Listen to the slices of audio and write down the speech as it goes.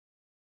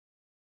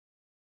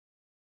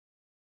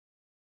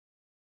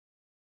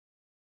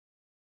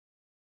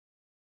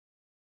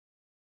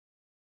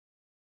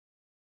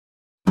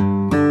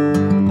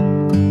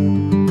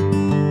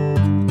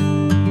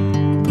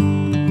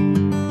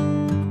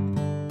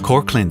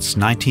Kaare Klint's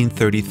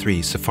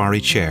 1933 safari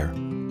chair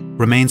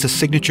remains a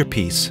signature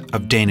piece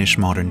of Danish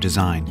modern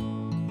design.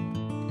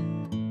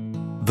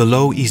 The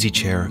low easy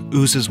chair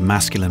oozes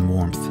masculine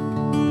warmth.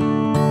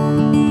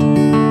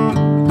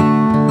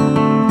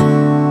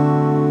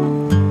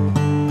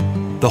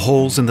 The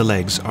holes in the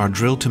legs are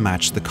drilled to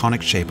match the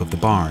conic shape of the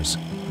bars,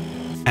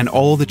 and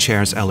all the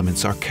chair's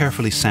elements are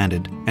carefully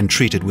sanded and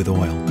treated with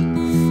oil.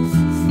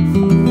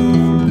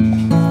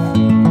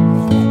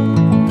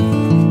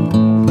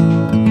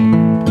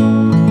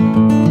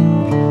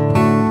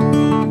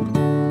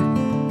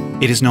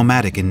 It is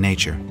nomadic in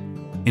nature.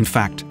 In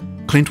fact,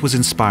 Klint was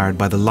inspired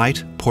by the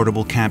light,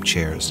 portable camp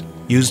chairs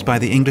used by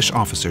the English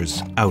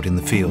officers out in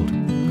the field.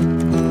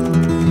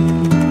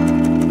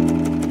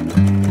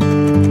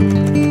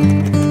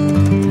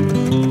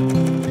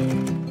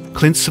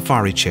 Klint's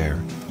safari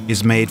chair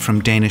is made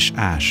from Danish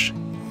ash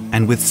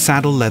and with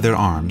saddle leather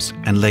arms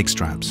and leg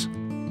straps.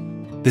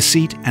 The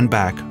seat and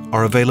back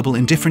are available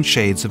in different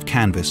shades of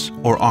canvas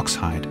or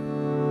oxhide.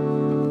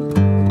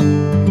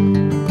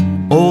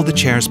 All the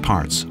chair's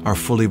parts are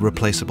fully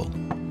replaceable,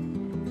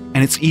 and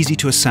it's easy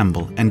to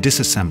assemble and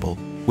disassemble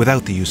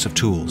without the use of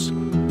tools.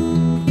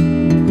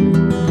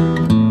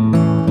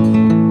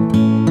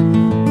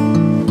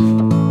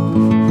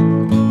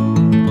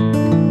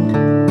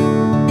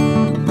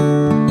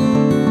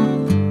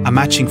 A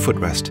matching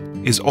footrest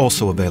is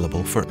also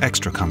available for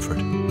extra comfort.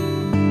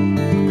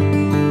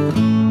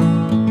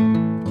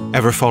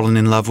 Ever fallen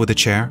in love with a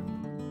chair?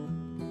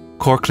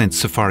 Kaare Klint's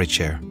safari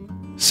chair.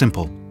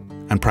 Simple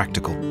and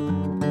practical.